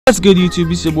What's good, YouTube?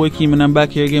 It's your boy Keem and I'm back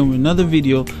here again with another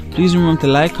video. Please remember to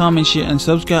like, comment, share and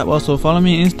subscribe. Also follow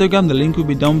me on Instagram. The link will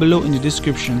be down below in the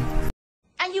description.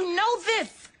 And you know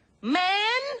this,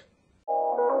 man.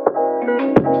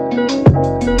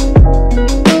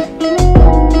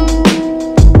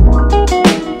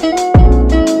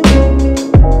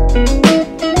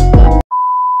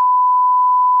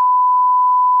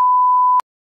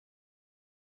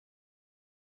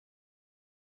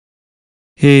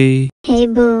 Hey. Hey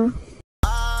boo.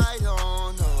 I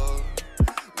don't know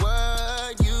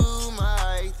what you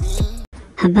might think,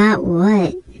 About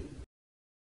what?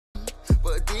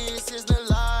 but this is the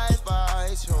life I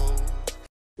chose,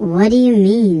 What do you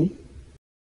mean?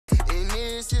 and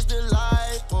this is the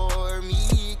life for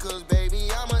me, cause baby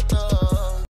I'm a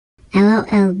thug.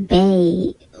 LOL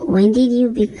bae, when did you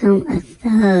become a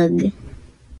thug?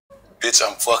 Bitch,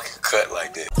 I'm fucking cut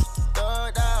like that.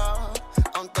 Thugged out,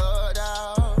 I'm thugged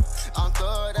out, I'm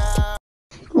thugged out.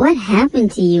 What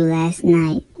happened to you last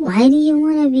night? Why do you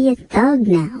want to be a thug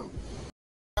now?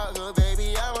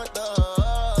 Baby, I'm a thug,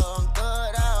 I'm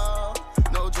thugged out,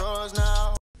 no drugs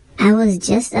now. I was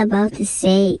just about to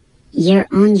say, you're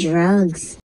on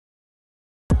drugs.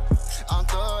 I'm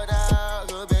thugged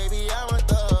out, baby, I'm a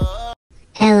thug.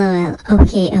 LOL,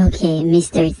 okay,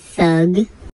 Mr. Thug.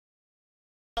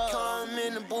 Come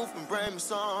in the booth and bring me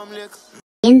some liquor.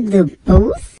 In the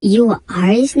booth? You an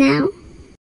artist now?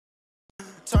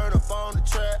 Turn up on the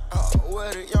track,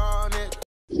 with a young nigga.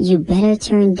 You better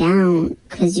turn down,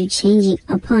 cause you changing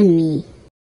up on me.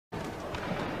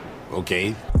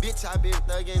 Okay. Bitch, I been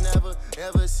thugging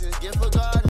ever since get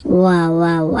forgotten.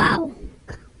 Wow.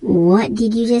 What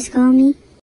did you just call me?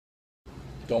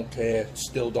 Don't care,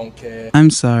 still don't care. I'm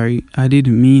sorry, I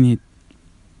didn't mean it.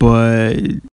 But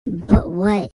But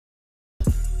what?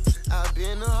 I've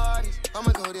been the hardest,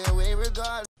 I'ma go their way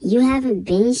regardless. You haven't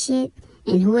been shit,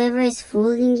 and whoever is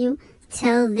fooling you,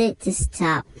 tell it to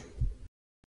stop.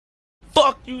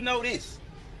 Fuck, you know this.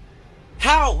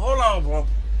 How? Hold on, bro.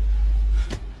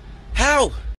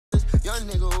 How? Young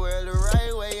nigga wear the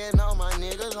right way and all my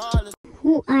niggas heartless.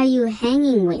 Who are you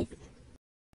hanging with?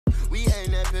 We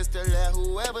ain't that pistol at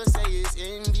whoever say it's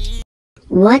NB.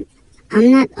 What?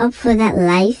 I'm not up for that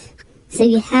life, so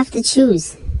you have to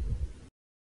choose.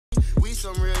 We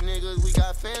some real niggas, we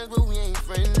got fans but we ain't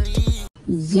friendly.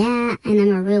 Yeah, and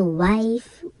I'm a real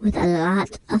wife with a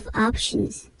lot of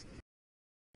options.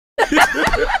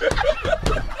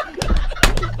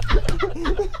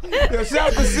 Yo,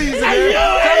 shout for season,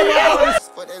 man.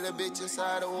 But that little bitch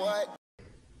inside of what?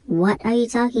 What are you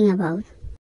talking about?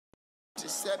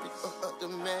 Giuseppe up the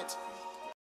match.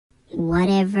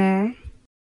 Whatever.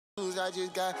 I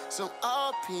just got some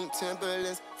all pink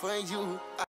Timberlands for you.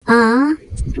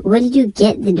 Where did you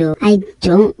get the dough? I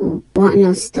don't want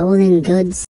no stolen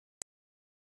goods.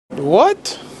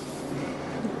 What?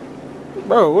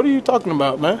 Bro, what are you talking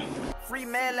about, man? Free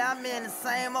Melly, I'm in the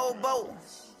same old boat.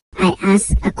 I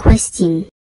asked a question.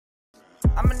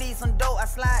 I'ma need some dope. I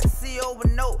slide the C over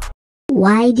note.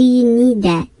 Why do you need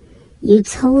that? You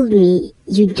told me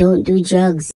you don't do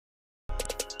drugs.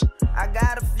 I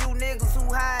got a few niggas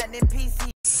who hiding in PC.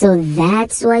 So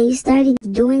that's why you started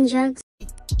doing drugs?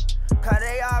 Cause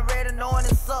they already knowing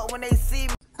it's up when they see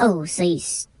me. Oh, so you're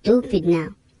stupid now.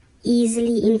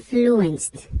 Easily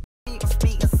influenced.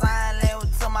 Speaking sign language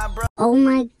to my bro. Oh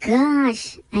my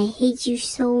gosh, I hate you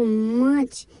so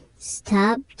much.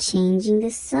 Stop changing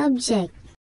the subject.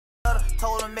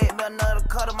 Told him make me another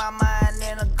cut of my mind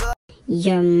in a gut.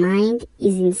 Your mind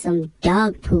is in some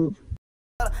dog poop.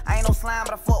 I ain't no slime,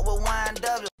 but I fuck with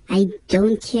YNW. I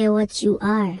don't care what you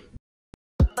are.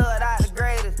 Third out the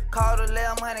greatest, called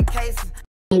 1100 cases.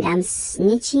 And I'm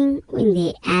snitching when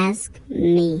they ask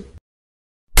me.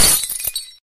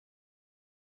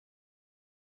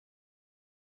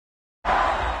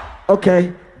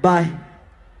 Okay, bye.